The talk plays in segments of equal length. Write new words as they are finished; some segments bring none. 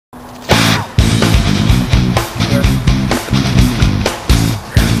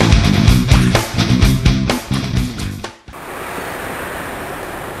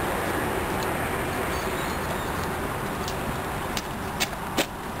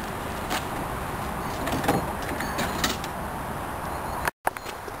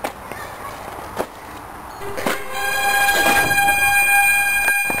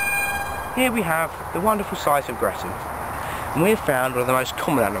here we have the wonderful site of Gretton, and we have found one of the most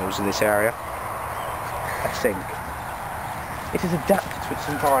common animals in this area, a sink. It has adapted to its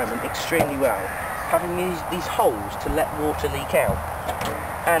environment extremely well, having these holes to let water leak out,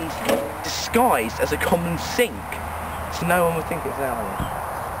 and disguised as a common sink, so no one would think it's an animal.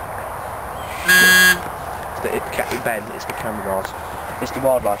 Captain Ben, it's the camera guards, it's the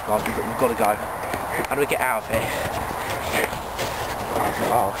wildlife guards, we've got to go. How do we get out of here?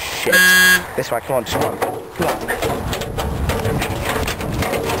 Oh shit. This way, come on, just run. Come on.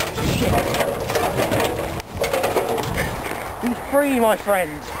 Shit. Be free, my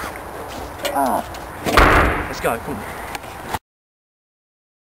friend. Ah. Let's go, come on.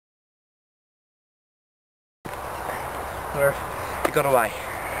 We got away.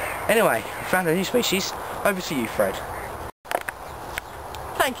 Anyway, we found a new species. Over to you, Fred.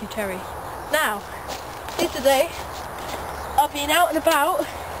 Thank you, Terry. Now, today I've been out and about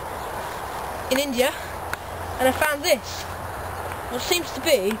in India and I found this, what seems to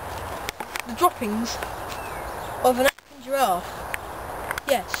be the droppings of an African giraffe.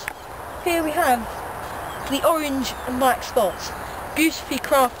 Yes, here we have the orange and black spots, beautifully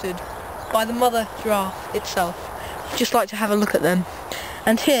crafted by the mother giraffe itself. Just like to have a look at them.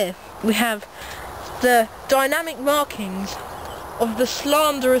 And here we have the dynamic markings of the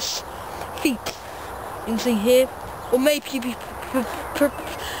slanderous feet. You can see here, or maybe be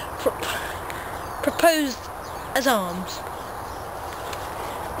proposed as arms.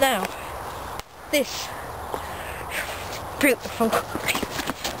 Now, this beautiful.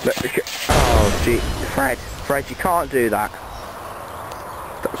 Oh, gee, Fred, you can't do that.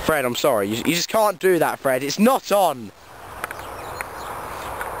 Fred, I'm sorry, you just can't do that, Fred. It's not on.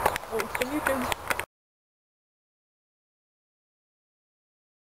 Oh, can you do?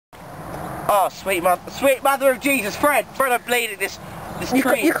 Oh, sweet mother of Jesus, Fred, I'm bleeding. This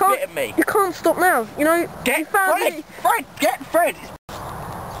tree is bitten me. You can't stop now. You know. Get Fred, get Fred.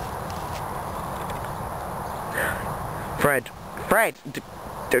 Fred,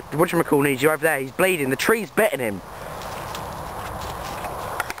 whatchamacall needs you over there. He's bleeding. The tree's bitten him.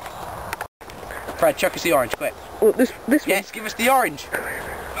 Fred, chuck us the orange, quick. Well, this yes, one. give us the orange.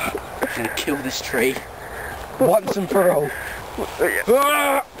 I'm gonna kill this tree once and for all.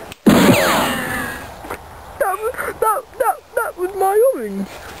 That was my orange.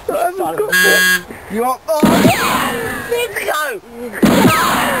 I haven't got one. You are. Oh, Bingo!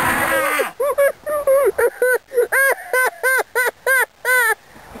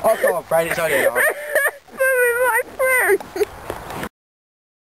 Oh, come on, Fred, it's only an orange. My friend.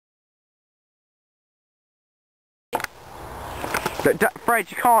 Fred,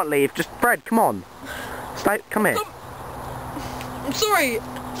 you can't leave. Just Fred, come on. Stay. Come here. I'm sorry.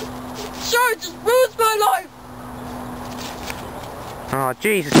 Sorry, it just ruins my life. Oh,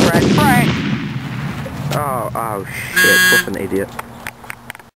 Jesus, Fred. Oh, shit. What an idiot.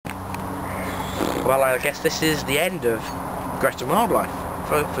 Well, I guess this is the end of Gretton Wildlife.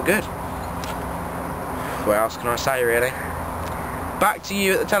 For good. What else can I say, really? Back to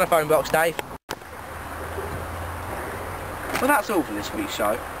you at the telephone box, Dave. Well, that's all for this week's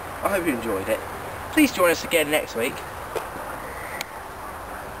show. I hope you enjoyed it. Please join us again next week.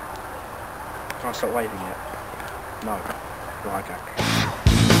 Can I stop waving yet? No. Right, okay.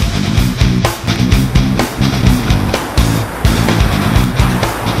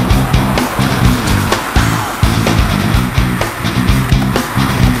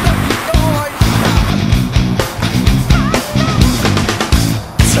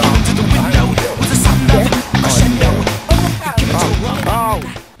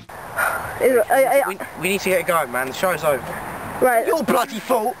 We need to get going, man. The show's over. Right. Your bloody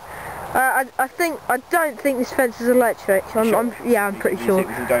fault. I don't think this fence is electric. I'm pretty sure. You think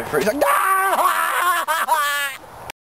we can go through? He's like, no!